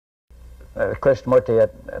Krishnamurti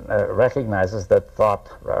recognizes that thought,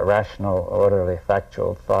 rational, orderly,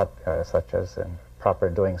 factual thought, such as in proper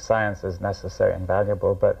doing science, is necessary and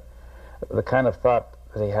valuable, but the kind of thought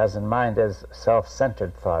that he has in mind is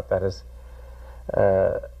self-centered thought. That is,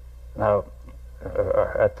 now,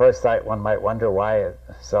 at first sight, one might wonder why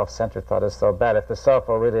self-centered thought is so bad. If the self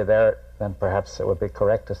were really there, then perhaps it would be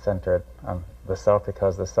correct to center it on the self,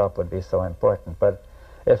 because the self would be so important. But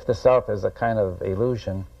if the self is a kind of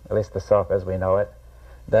illusion, at least the self as we know it,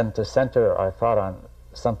 then to center our thought on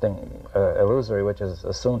something illusory, which is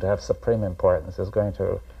assumed to have supreme importance, is going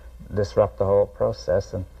to disrupt the whole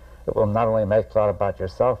process, and it will not only make thought about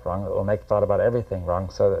yourself wrong, it will make thought about everything wrong,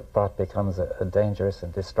 so that thought becomes a dangerous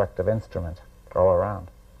and destructive instrument all around.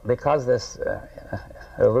 Because this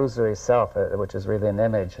illusory self, which is really an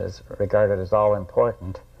image, is regarded as all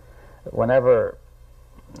important, whenever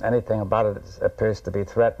anything about it appears to be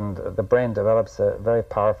threatened, the brain develops a very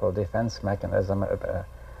powerful defense mechanism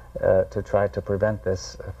to try to prevent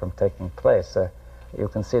this from taking place. You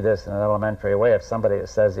can see this in an elementary way. If somebody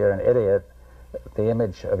says you're an idiot, the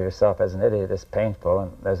image of yourself as an idiot is painful,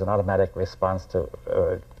 and there's an automatic response to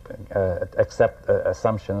accept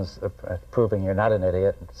assumptions proving you're not an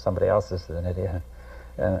idiot, somebody else is an idiot.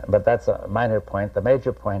 But that's a minor point. The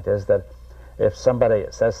major point is that if somebody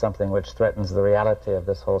says something which threatens the reality of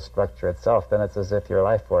this whole structure itself, then it's as if your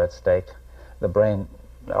life were at stake. The brain,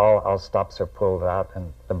 all stops are pulled out,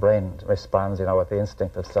 and the brain responds, with the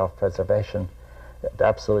instinct of self-preservation to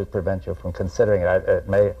absolutely prevent you from considering it. It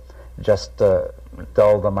may just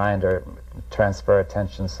dull the mind or transfer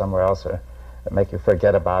attention somewhere else, or make you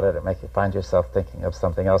forget about it, or make you find yourself thinking of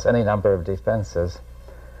something else, any number of defenses.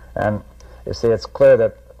 And you see, it's clear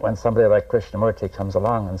that when somebody like Krishnamurti comes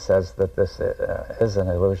along and says that this is an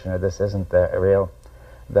illusion, or this isn't real,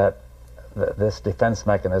 that this defense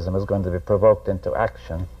mechanism is going to be provoked into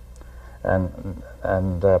action, and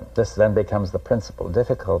this then becomes the principal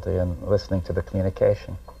difficulty in listening to the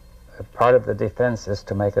communication. Part of the defense is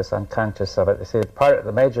to make us unconscious of it. You see,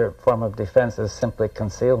 the major form of defense is simply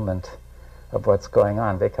concealment of what's going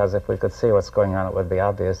on, because if we could see what's going on, it would be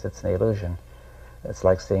obvious it's an illusion. It's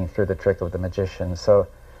like seeing through the trick of the magician. So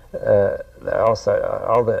also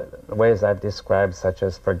all the ways I've described, such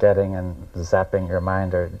as forgetting and zapping your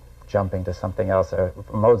mind or jumping to something else, are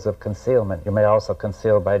modes of concealment. You may also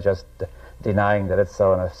conceal by just denying that it's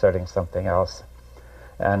so and asserting something else.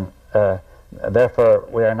 And therefore,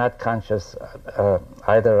 we are not conscious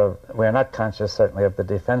we are not conscious certainly of the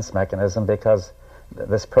defense mechanism, because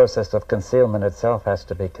this process of concealment itself has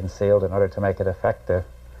to be concealed in order to make it effective.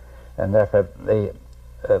 And therefore,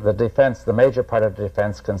 the defense, the major part of the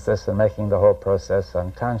defense, consists in making the whole process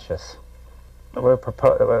unconscious.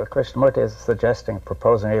 Krishnamurti is suggesting,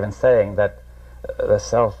 proposing, or even saying that the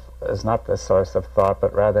self is not the source of thought,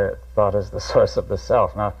 but rather thought is the source of the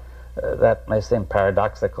self. Now, that may seem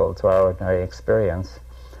paradoxical to our ordinary experience,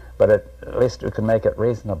 but at least we can make it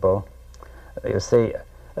reasonable. You see,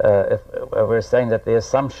 if we're saying that the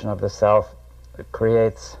assumption of the self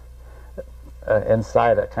creates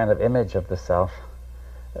inside a kind of image of the self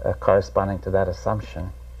corresponding to that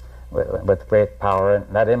assumption with great power,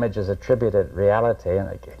 and that image is attributed reality, and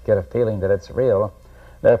you get a feeling that it's real.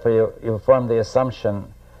 Therefore, you form the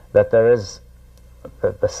assumption that there is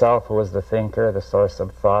the self who is the thinker, the source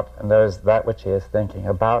of thought, and there is that which he is thinking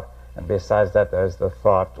about, and besides that there is the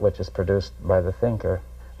thought which is produced by the thinker,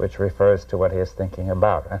 which refers to what he is thinking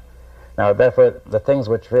about. Now, therefore, the things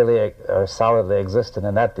which really are solidly existent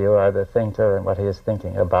in that view are the thinker and what he is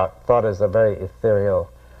thinking about. Thought is a very ethereal,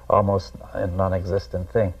 almost non-existent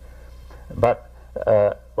thing. But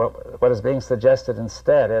what is being suggested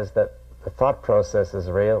instead is that the thought process is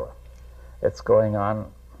real. It's going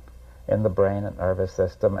on in the brain and nervous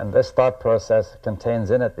system, and this thought process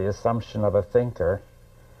contains in it the assumption of a thinker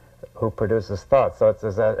who produces thought. So it's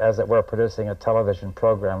as it were producing a television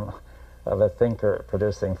program of a thinker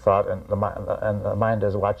producing thought, and the mind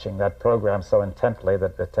is watching that program so intently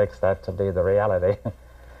that it takes that to be the reality.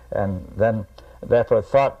 And then, therefore,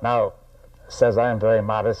 thought now says, I am very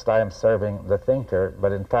modest, I am serving the thinker,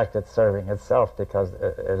 but in fact it's serving itself, because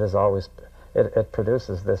it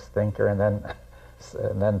produces this thinker and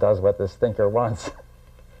then does what this thinker wants.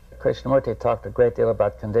 Krishnamurti talked a great deal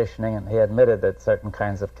about conditioning, and he admitted that certain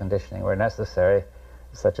kinds of conditioning were necessary,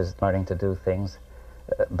 such as learning to do things.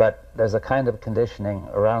 But there's a kind of conditioning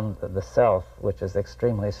around the self which is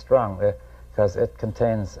extremely strong, because it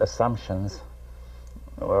contains assumptions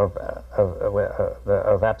of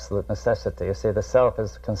absolute necessity. You see, the self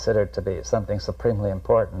is considered to be something supremely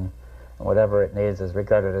important, and whatever it needs is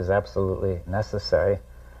regarded as absolutely necessary,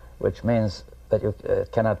 which means that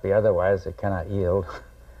it cannot be otherwise, it cannot yield.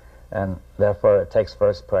 and therefore it takes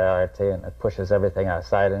first priority and it pushes everything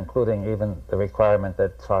outside, including even the requirement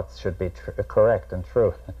that thoughts should be correct and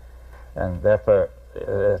true. And therefore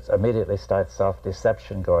it immediately starts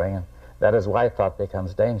self-deception going, and that is why thought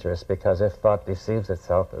becomes dangerous, because if thought deceives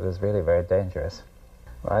itself, it is really very dangerous.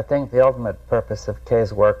 Well, I think the ultimate purpose of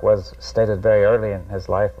Kay's work was stated very early in his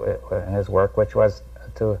life, in his work, which was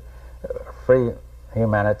to free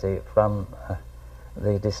humanity from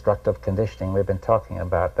the destructive conditioning we've been talking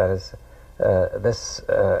about. That is, this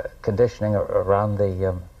conditioning around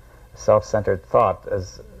the self-centered thought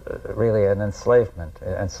is really an enslavement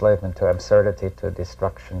to absurdity, to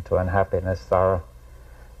destruction, to unhappiness, sorrow.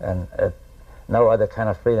 And no other kind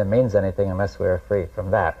of freedom means anything unless we are free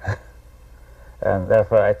from that. And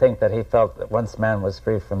therefore I think that he felt that once man was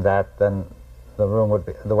free from that, then the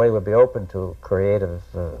way would be open to creative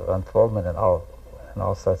unfoldment in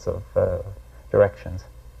all sorts of directions.